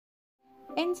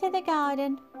Into the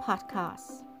Garden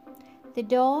podcast, the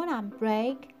dawn and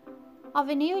break of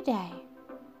a new day,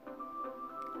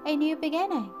 a new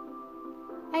beginning,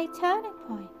 a turning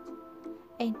point,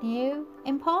 a new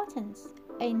importance,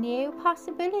 a new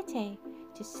possibility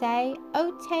to say,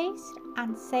 "Oh, taste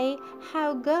and see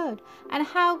how good and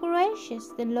how gracious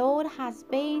the Lord has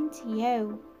been to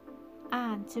you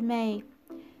and to me."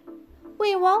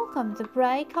 We welcome the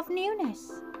break of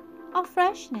newness, of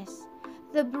freshness,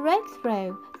 the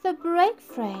breakthrough, the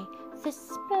breakfree, the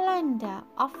splendor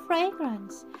of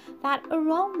fragrance, that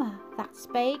aroma that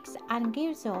speaks and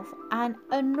gives off an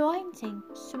anointing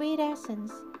sweet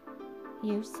essence.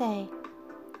 You say,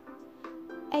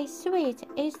 a sweet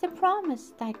is the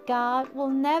promise that God will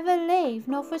never leave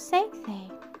nor forsake thee.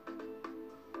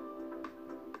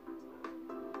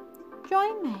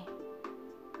 Join me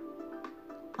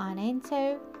on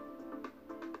Into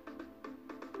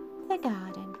the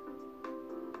Garden.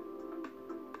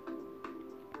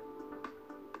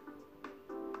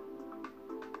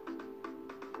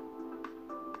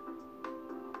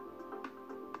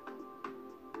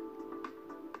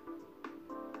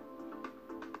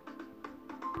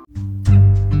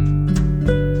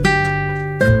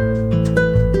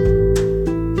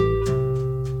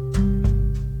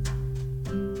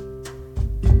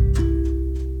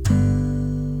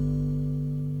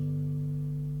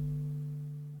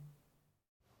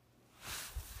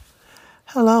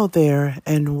 Hello there,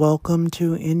 and welcome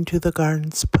to Into the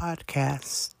Gardens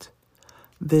podcast.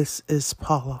 This is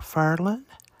Paula Farlin,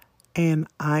 and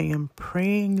I am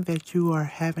praying that you are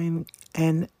having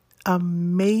an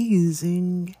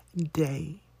amazing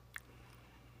day.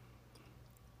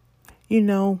 You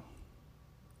know,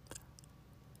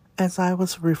 as I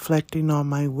was reflecting on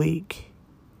my week,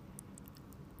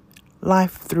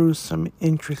 life threw some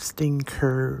interesting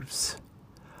curves.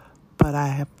 But I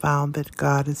have found that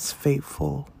God is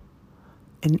faithful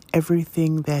in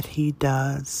everything that He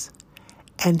does,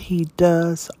 and He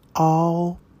does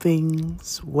all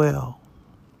things well.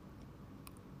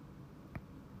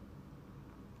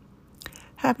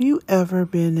 Have you ever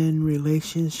been in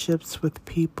relationships with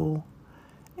people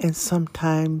and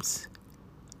sometimes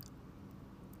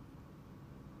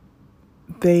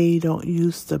they don't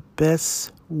use the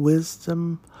best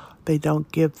wisdom, they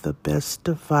don't give the best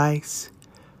advice,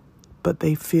 but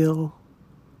they feel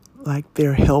like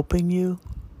they're helping you?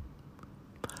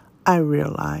 I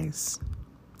realize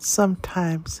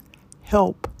sometimes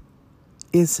help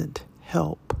isn't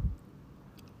help.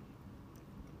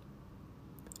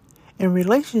 In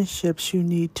relationships, you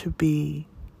need to be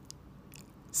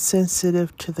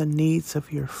sensitive to the needs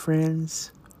of your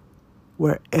friends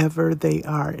wherever they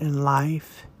are in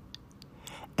life,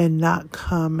 and not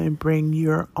come and bring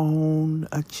your own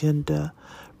agenda,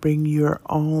 bring your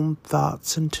own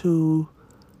thoughts into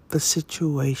the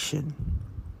situation.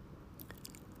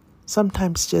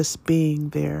 Sometimes just being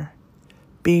there,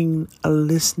 being a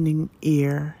listening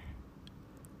ear,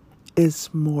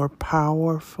 is more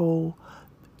powerful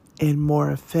and more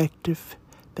effective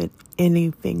than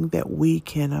anything that we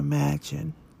can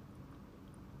imagine.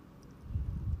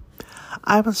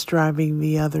 I was driving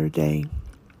the other day,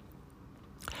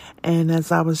 and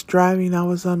as I was driving, I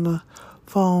was on the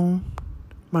phone,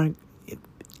 my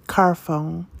car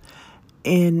phone,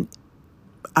 and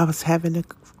I was having a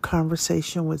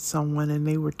conversation with someone, and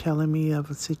they were telling me of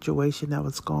a situation that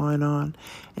was going on,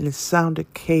 and it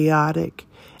sounded chaotic.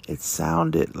 It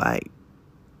sounded like,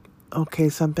 okay,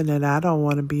 something that I don't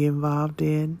want to be involved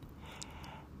in.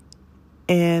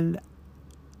 And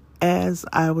as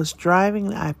I was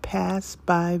driving, I passed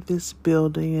by this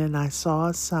building, and I saw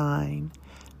a sign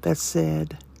that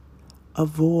said,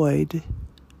 "Avoid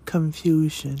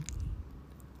confusion."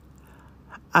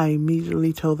 I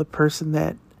immediately told the person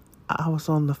that I was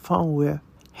on the phone with,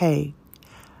 "Hey,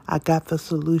 I got the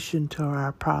solution to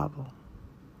our problem."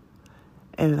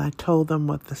 And I told them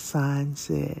what the sign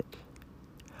said.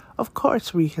 Of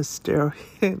course, we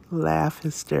laugh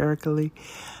hysterically,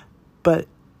 but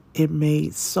it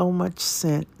made so much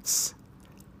sense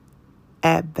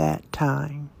at that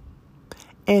time.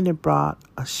 And it brought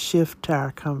a shift to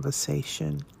our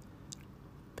conversation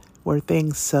where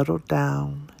things settled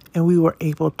down and we were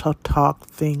able to talk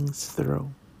things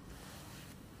through.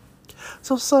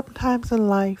 So sometimes in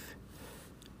life,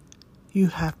 you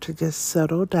have to just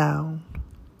settle down,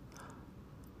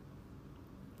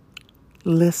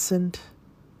 listen,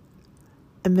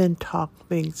 and then talk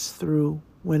things through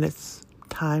when it's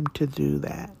time to do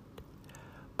that.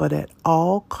 But at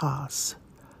all costs,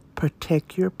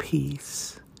 protect your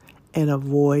peace and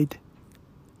avoid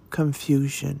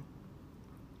confusion.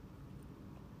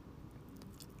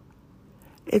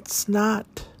 It's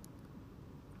not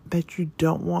that you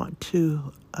don't want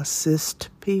to assist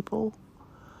people.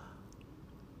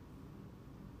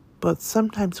 But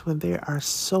sometimes when there are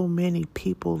so many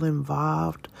people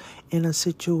involved in a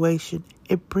situation,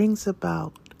 it brings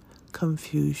about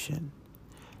confusion,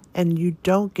 and you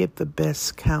don't get the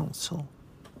best counsel.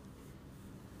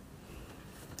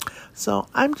 So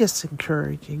I'm just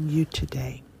encouraging you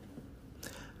today.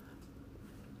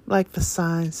 Like the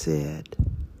sign said,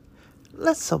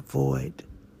 let's avoid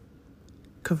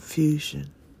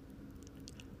confusion.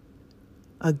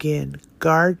 Again,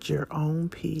 guard your own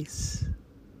peace.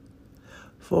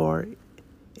 For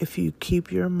if you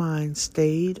keep your mind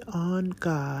stayed on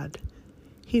God,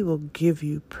 He will give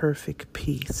you perfect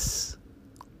peace.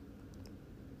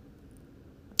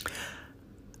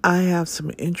 I have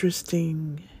some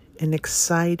interesting and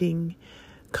exciting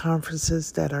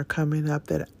conferences that are coming up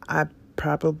that I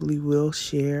probably will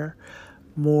share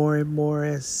more and more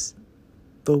as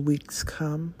the weeks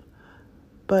come.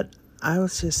 But I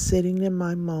was just sitting in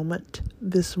my moment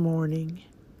this morning,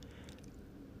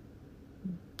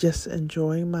 just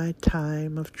enjoying my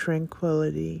time of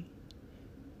tranquility,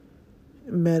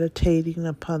 meditating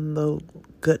upon the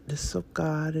goodness of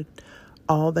God and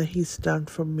all that He's done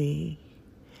for me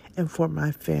and for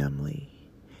my family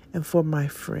and for my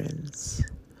friends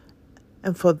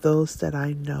and for those that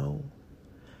I know.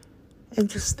 And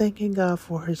just thanking God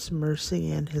for His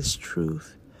mercy and His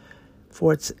truth,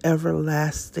 for it's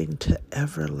everlasting to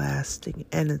everlasting,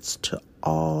 and it's to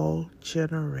all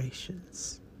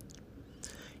generations.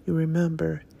 You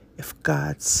remember, if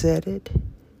God said it,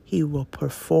 He will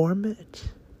perform it,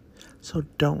 so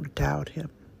don't doubt Him.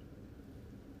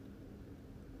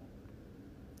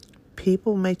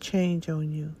 People may change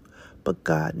on you, but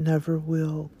God never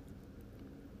will.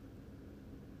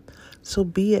 So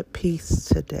be at peace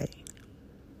today.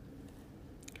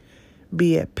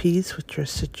 Be at peace with your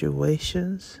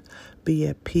situations. Be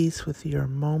at peace with your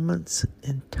moments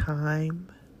in time.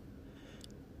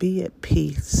 Be at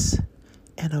peace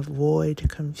and avoid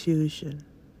confusion.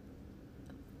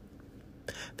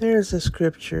 There is a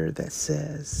scripture that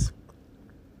says,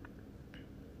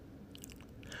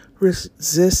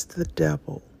 resist the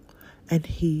devil and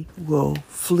he will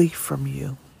flee from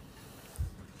you.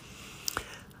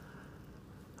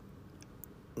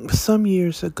 Some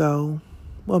years ago,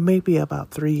 well, maybe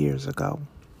about 3 years ago,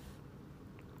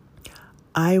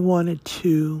 I wanted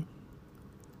to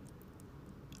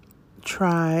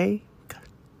try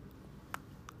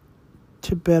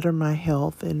to better my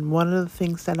health, and one of the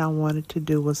things that I wanted to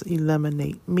do was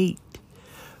eliminate meat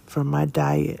from my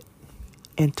diet.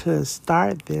 And to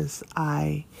start this,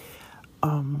 I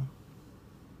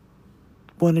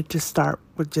wanted to start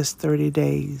with just 30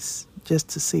 days, just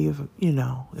to see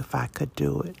if I could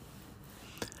do it.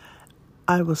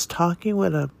 I was talking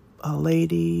with a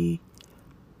lady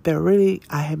that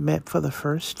I had met for the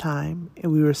first time,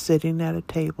 and we were sitting at a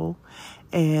table,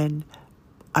 and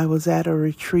I was at a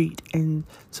retreat, and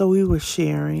so we were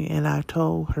sharing, and I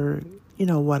told her,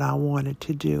 what I wanted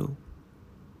to do.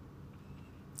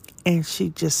 And she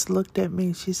just looked at me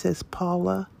and she says,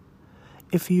 Paula,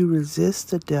 if you resist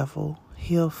the devil,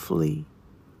 he'll flee.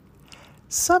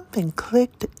 Something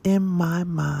clicked in my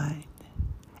mind,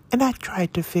 and I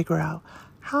tried to figure out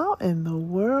how in the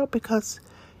world, because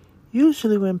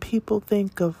usually when people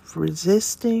think of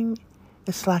resisting,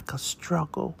 it's like a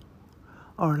struggle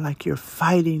or like you're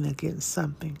fighting against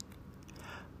something.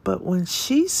 But when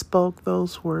she spoke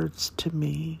those words to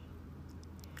me,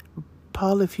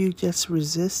 Paul, if you just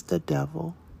resist the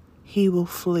devil, he will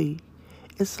flee.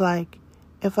 It's like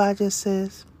if I just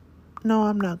says, no,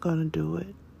 I'm not going to do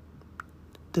it,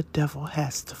 the devil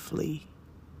has to flee.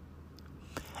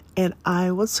 And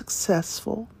I was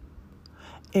successful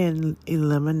in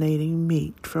eliminating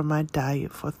meat from my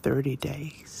diet for 30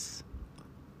 days.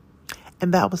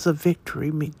 And that was a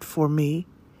victory for me,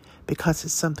 because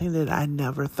it's something that I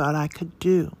never thought I could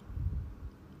do.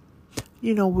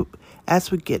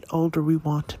 As we get older, we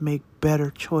want to make better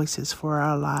choices for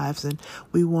our lives, and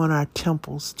we want our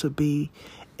temples to be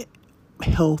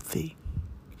healthy.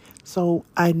 So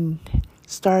I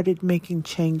started making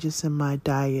changes in my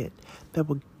diet that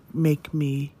would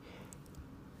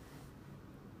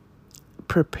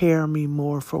prepare me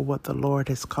more for what the Lord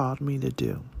has called me to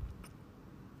do.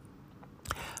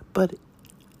 But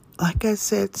like I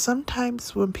said,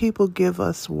 sometimes when people give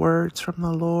us words from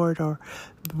the Lord, or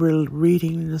we're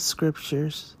reading the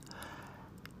scriptures,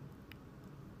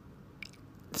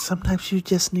 sometimes you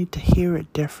just need to hear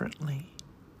it differently.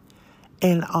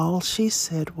 And all she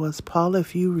said was, Paul,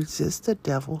 if you resist the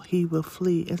devil, he will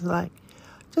flee. It's like,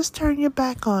 just turn your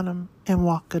back on him and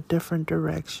walk a different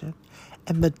direction,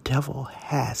 and the devil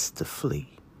has to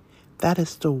flee. That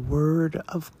is the word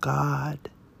of God.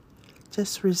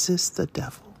 Just resist the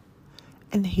devil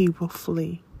and he will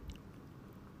flee.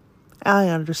 I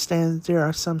understand there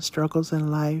are some struggles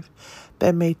in life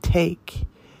that may take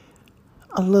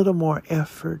a little more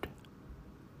effort.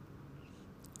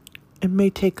 It may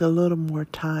take a little more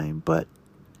time, but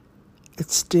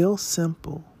it's still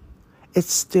simple.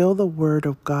 It's still the word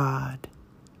of God.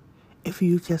 If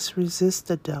you just resist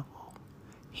the devil,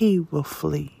 he will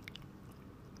flee.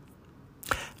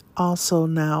 Also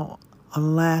now,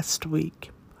 last week,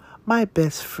 my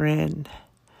best friend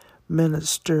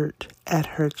ministered at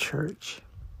her church,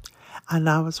 and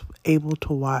I was able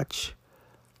to watch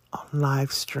on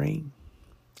live stream.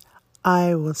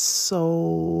 I was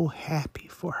so happy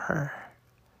for her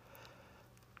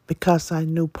because I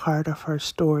knew part of her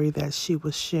story that she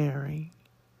was sharing,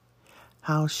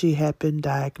 how she had been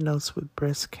diagnosed with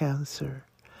breast cancer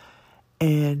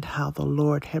and how the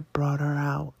Lord had brought her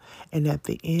out. And at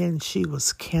the end, she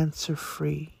was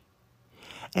cancer-free.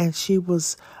 And she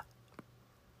was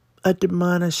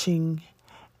admonishing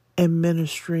and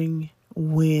ministering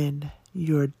when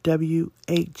your WHEN.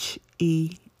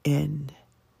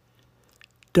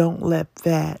 Don't let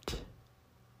that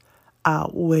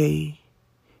outweigh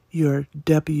your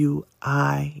WIN.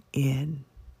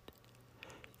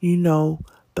 You know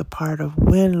the part of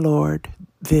when, Lord,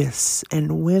 this,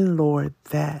 and when, Lord,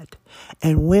 that,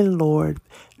 and when, Lord,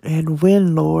 and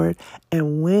when, Lord,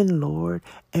 and when, Lord,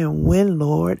 and when,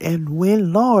 Lord, and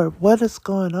when, Lord. What is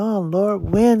going on, Lord?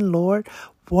 When, Lord,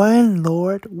 when,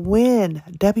 Lord, when,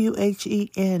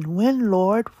 WHEN, when,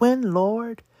 Lord, when,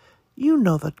 Lord. You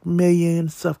know the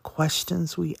millions of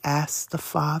questions we ask the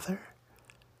Father.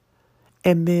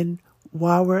 And then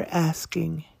while we're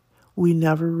asking, we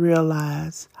never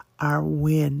realize our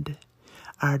wind,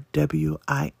 our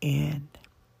WIN,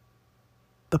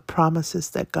 the promises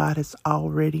that God has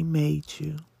already made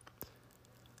you,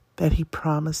 that he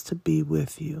promised to be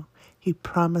with you. He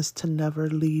promised to never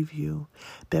leave you,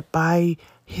 that by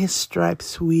his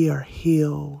stripes we are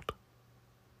healed.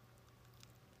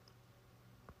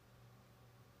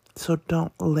 So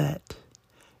don't let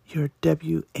your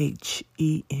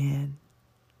WHEN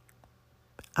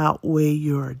outweigh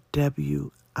your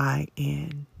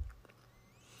WIN.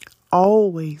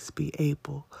 Always be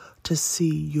able to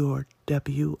see your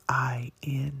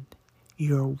WIN,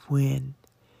 your win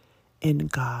in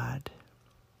God.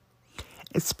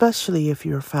 Especially if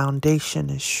your foundation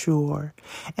is sure.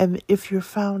 And if your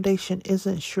foundation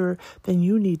isn't sure, then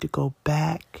you need to go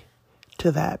back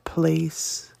to that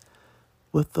place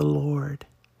with the Lord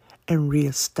and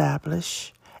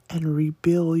reestablish and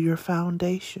rebuild your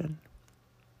foundation.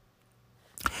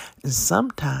 And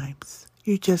sometimes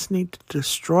you just need to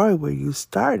destroy where you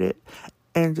started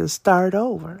and just start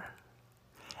over.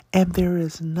 And there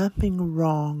is nothing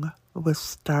wrong with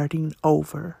starting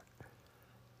over.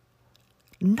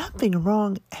 Nothing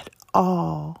wrong at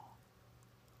all.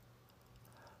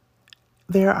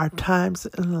 There are times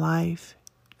in life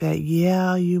that,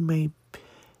 you may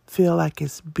feel like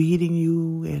it's beating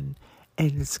you and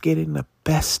it's getting the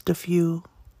best of you.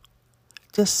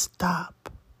 Just stop.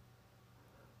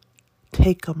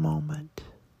 Take a moment.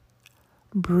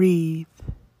 Breathe.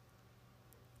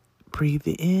 Breathe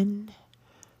in.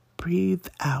 Breathe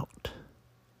out.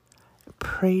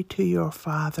 Pray to your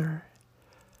Father,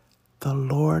 the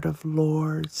Lord of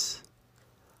Lords,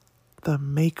 the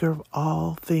maker of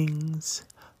all things,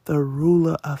 the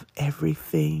ruler of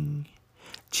everything,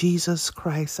 Jesus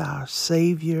Christ, our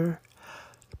Savior.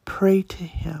 Pray to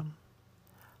him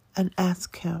and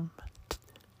ask him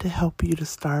to help you to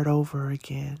start over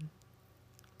again.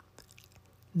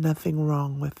 Nothing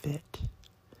wrong with it.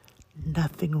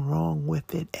 Nothing wrong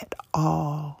with it at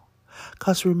all.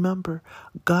 Because remember,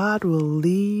 God will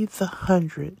leave the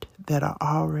 100 that are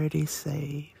already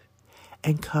saved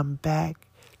and come back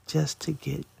just to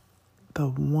get the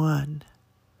one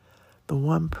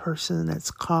person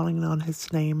that's calling on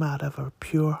his name out of a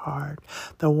pure heart,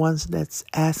 the ones that's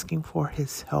asking for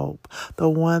his help, the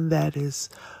one that is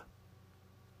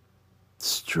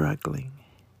struggling.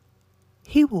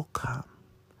 He will come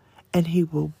and he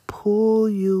will pull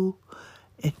you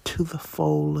into the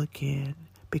fold again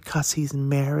because he's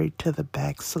married to the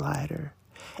backslider.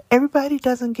 Everybody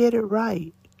doesn't get it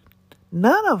right.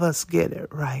 None of us get it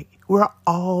right. We're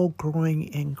all growing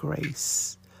in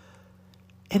grace.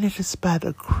 And it is by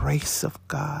the grace of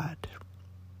God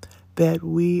that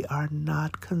we are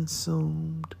not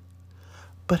consumed,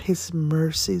 but his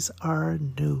mercies are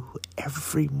new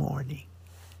every morning.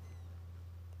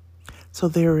 So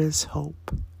there is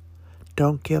hope.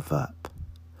 Don't give up.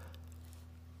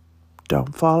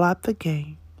 Don't fall out the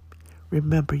game.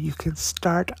 remember, you can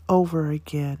start over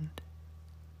again.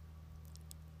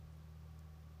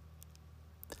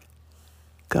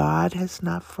 God has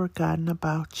not forgotten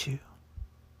about you,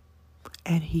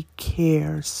 and He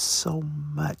cares so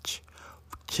much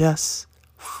just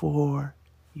for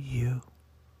you.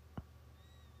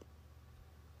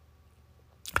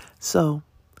 So,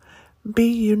 be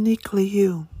uniquely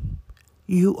you.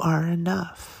 You are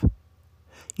enough.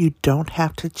 You don't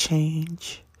have to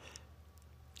change.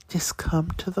 Just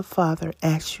come to the Father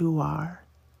as you are,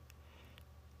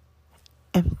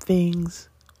 and things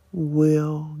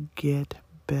will get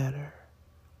better.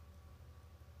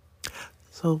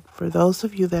 So for those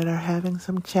of you that are having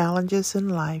some challenges in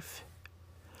life,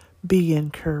 be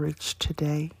encouraged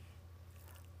today.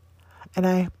 And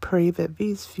I pray that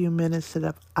these few minutes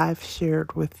that I've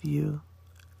shared with you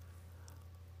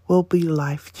will be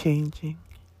life-changing,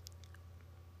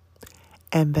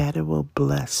 and that it will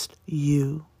bless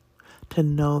you to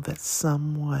know that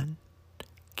someone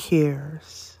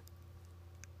cares.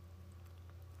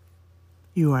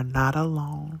 You are not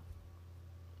alone,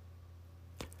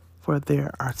 for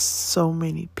there are so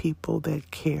many people that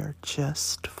care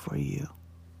just for you.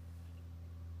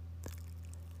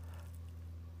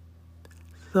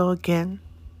 So again,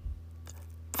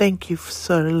 thank you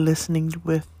for listening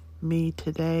with me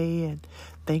today, and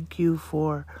thank you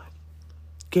for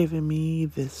giving me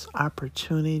this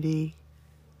opportunity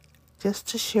just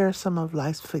to share some of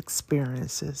life's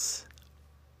experiences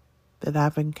that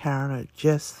I've encountered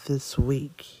just this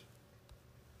week.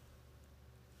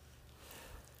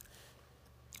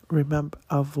 Remember,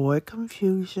 avoid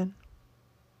confusion,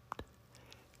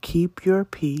 keep your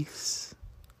peace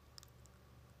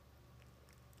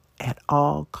at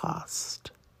all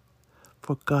cost,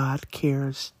 for God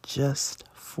cares just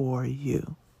for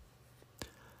you.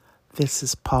 This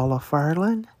is Paula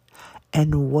Farlin,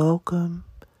 and welcome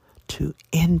to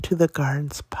Into the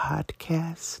Gardens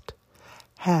podcast.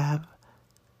 Have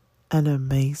an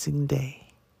amazing day.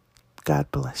 God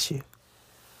bless you.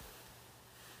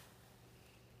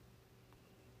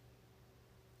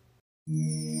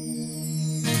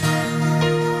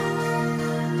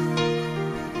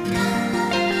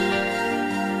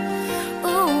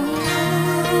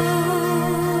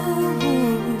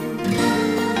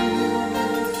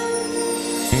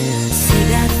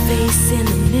 In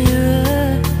the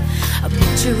mirror, a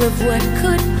picture of what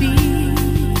could be.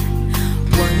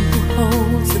 One who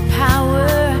holds the power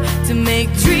to make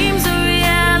dreams a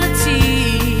reality.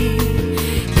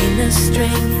 Inner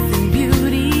strength and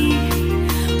beauty,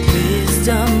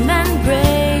 wisdom and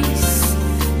grace.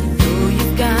 You know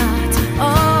you've got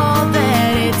all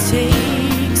that it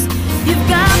takes. You've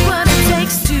got what it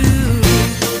takes to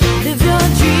live your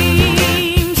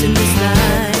dreams in this life.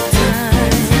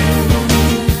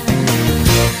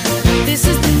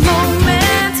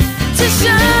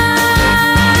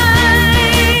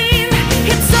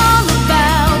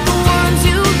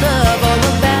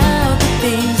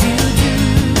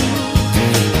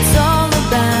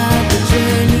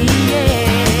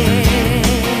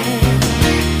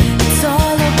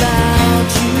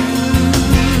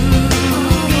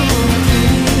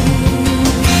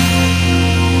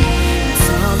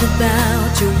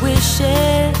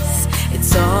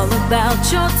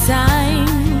 About your time,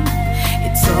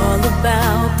 it's all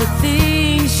about the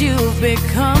things you've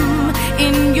become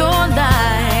in your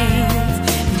life.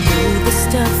 You know the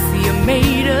stuff you're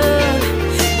made